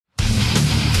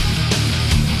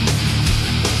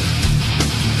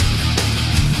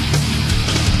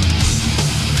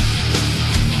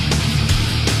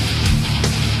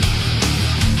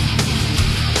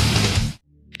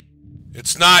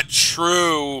not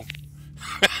true.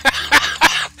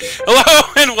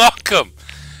 Hello and welcome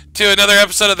to another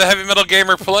episode of the Heavy Metal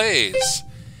Gamer Plays.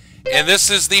 And this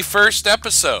is the first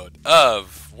episode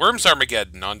of Worms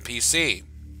Armageddon on PC.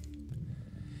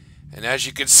 And as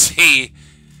you can see,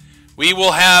 we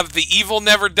will have the Evil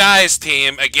Never Dies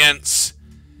team against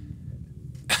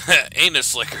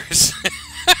Anus Lickers.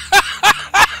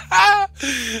 I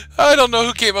don't know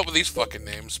who came up with these fucking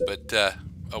names, but,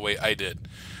 oh wait, I did.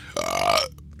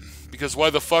 Because why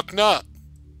the fuck not?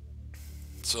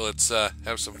 So let's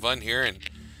have some fun here and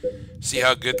see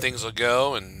how good things will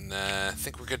go, and I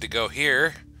think we're good to go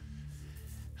here.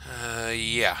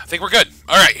 Yeah, I think we're good.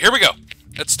 Alright, here we go.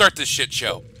 Let's start this shit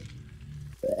show.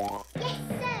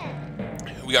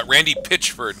 We got Randy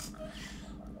Pitchford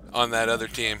on that other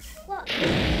team.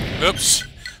 Oops.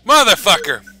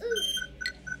 Motherfucker!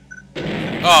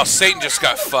 Oh, Satan just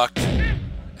got fucked.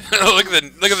 look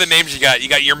at the names you got. You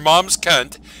got your mom's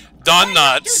cunt, Don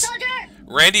Nuts,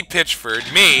 Randy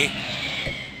Pitchford, me,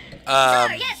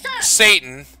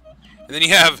 Satan, and then you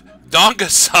have Donga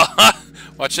Saw.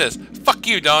 Watch this. Fuck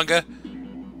you, Donga.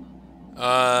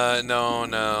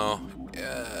 No.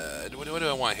 What do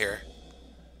I want here?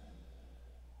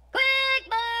 Quick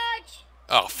march!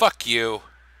 Oh, fuck you.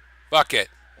 Fuck it.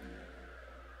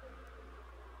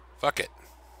 Fuck it.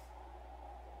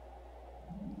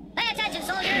 Pay attention,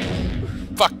 soldier!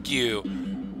 Fuck you,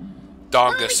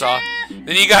 Donga Saw.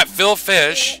 Then you got Phil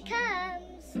Fish.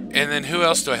 And then who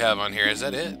else do I have on here? Is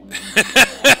that it?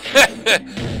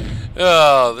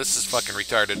 Oh, this is fucking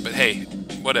retarded, but hey,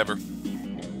 whatever.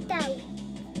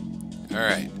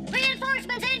 Alright.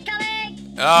 Reinforcements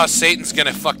incoming! Oh, Satan's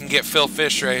gonna fucking get Phil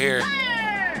Fish right here. Fire!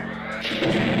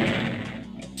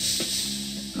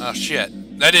 Oh,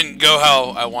 shit. That didn't go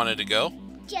how I wanted to go.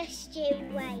 Just you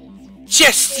wait.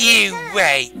 Just you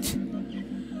wait!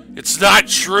 It's not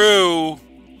true!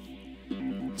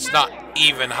 It's not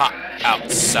even hot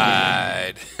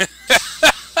outside.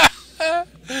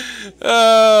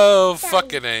 Oh,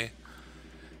 fucking A.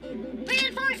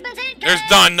 Reinforcements incoming! There's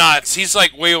Don Knotts. He's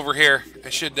like way over here. I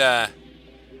should,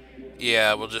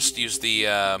 yeah, we'll just use the,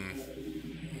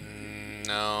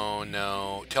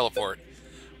 no, teleport.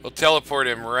 We'll teleport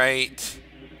him right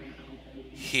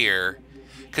here.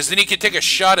 Because then he can take a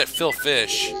shot at Phil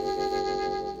Fish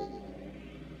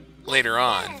later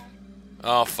on.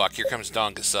 Oh, fuck. Here comes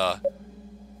Don Gassa.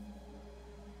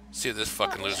 See what this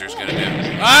fucking loser's gonna do.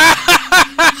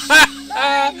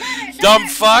 Dumb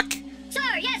fuck.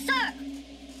 Sir, yes, sir!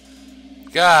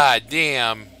 God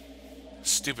damn.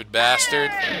 Stupid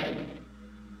bastard.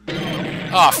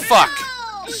 Oh, fuck.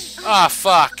 Oh,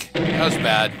 fuck. That was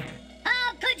bad.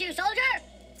 How could you, soldier?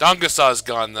 Don Gassa's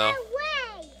gone, though.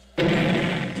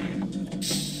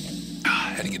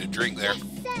 I had to get a drink there.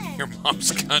 Your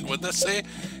mom's cunt. What'd that say?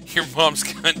 Your mom's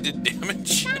cunt did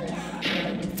damage.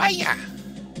 Fire!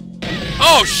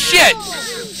 Oh, shit!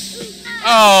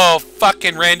 Oh,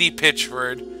 fucking Randy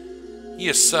Pitchford.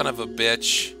 You son of a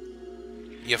bitch.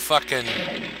 You fucking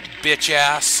bitch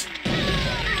ass.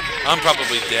 I'm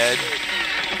probably dead.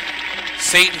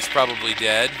 Satan's probably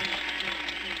dead.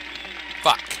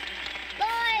 Fuck.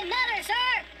 Boy, mother,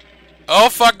 sir! Oh,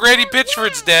 fuck, Randy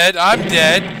Pitchford's dead. I'm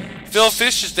dead. Phil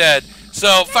Fish is dead.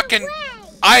 So, fucking,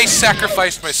 I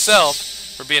sacrificed myself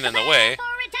for being in the way.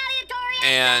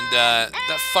 And, that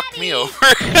fucked me over.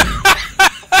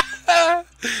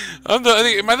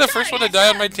 Am I the first one to die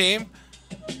on my team?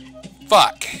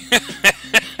 Fuck.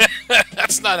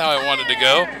 That's not how I wanted to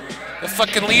go. The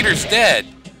fucking leader's dead.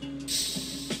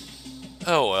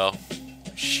 Oh, well.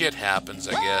 Shit happens,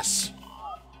 I guess.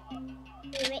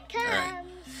 Here it comes. Alright.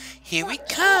 Here it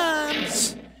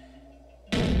comes.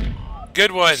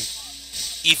 Good one,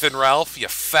 Ethan Ralph, you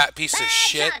fat piece of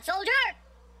shit. Shot, soldier!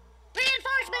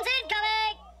 Reinforcements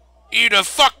incoming! You'd a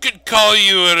fucking call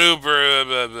you an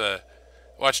Uber.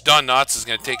 Watch, Don Knotts is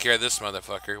gonna take care of this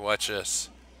motherfucker. Watch this.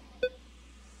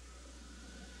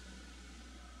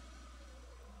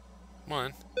 Come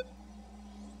on.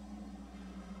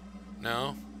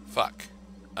 No? Fuck.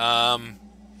 What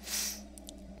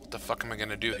the fuck am I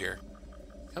gonna do here?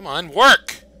 Come on,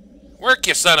 work! Work,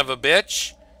 you son of a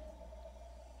bitch!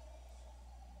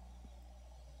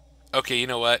 Okay, you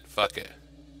know what? Fuck it.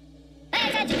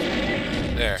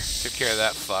 There, took care of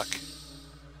that fuck.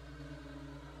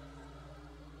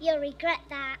 You'll regret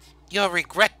that. You'll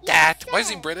regret that. Why is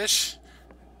he British?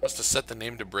 Must have set the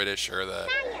name to British or the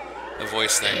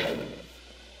voice thing.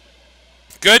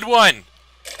 Good one.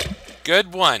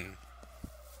 Good one.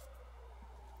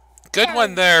 Good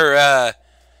one there,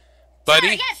 buddy.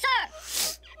 Sir, yes,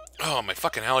 sir. Oh, my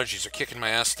fucking allergies are kicking my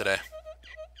ass today.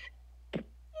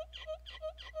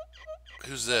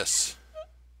 Who's this?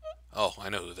 Oh, I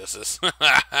know who this is.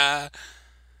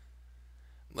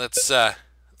 Let's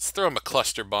throw him a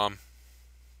cluster bomb.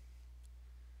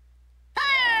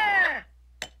 Fire!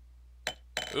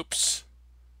 Oops.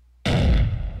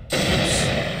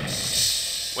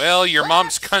 Well, your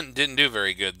mom's cunt didn't do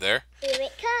very good there. Here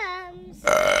it comes.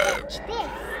 Watch this.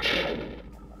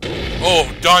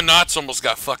 Oh, Don Knotts almost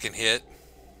got fucking hit.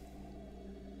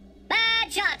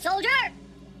 Bad shot, soldier.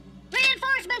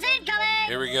 Reinforcements incoming.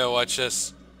 Here we go, watch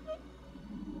this.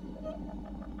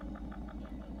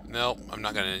 No, I'm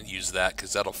not gonna use that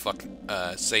because that'll fuck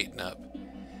Satan up.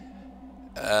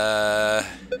 How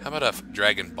about a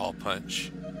Dragon Ball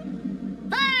punch?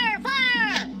 Fire!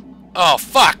 Fire! Oh,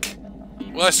 fuck!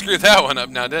 Well, I screwed that one up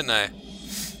now, didn't I?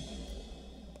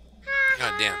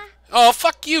 God damn. Oh,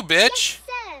 fuck you, bitch! Yes,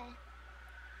 sir.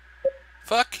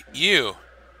 Fuck you.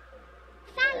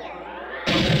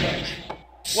 Fire!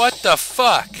 What the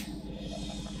fuck?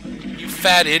 You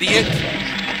fat idiot.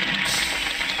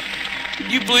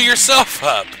 You blew yourself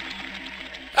up.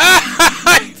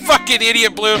 Fucking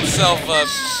idiot blew himself up.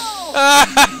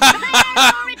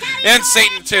 And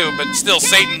Satan too, but still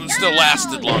Satan still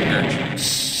lasted longer.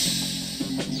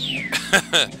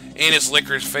 And his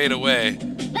liquors fade away.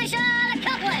 Mission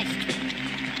accomplished.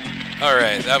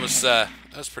 Alright, that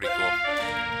was pretty cool.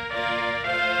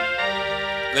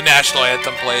 The national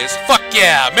anthem plays. Fuck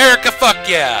yeah! America, fuck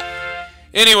yeah!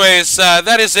 Anyways,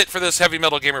 that is it for this Heavy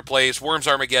Metal Gamer Plays Worms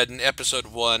Armageddon Episode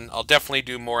 1. I'll definitely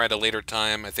do more at a later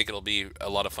time. I think it'll be a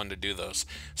lot of fun to do those.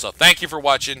 So thank you for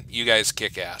watching. You guys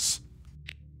kick ass.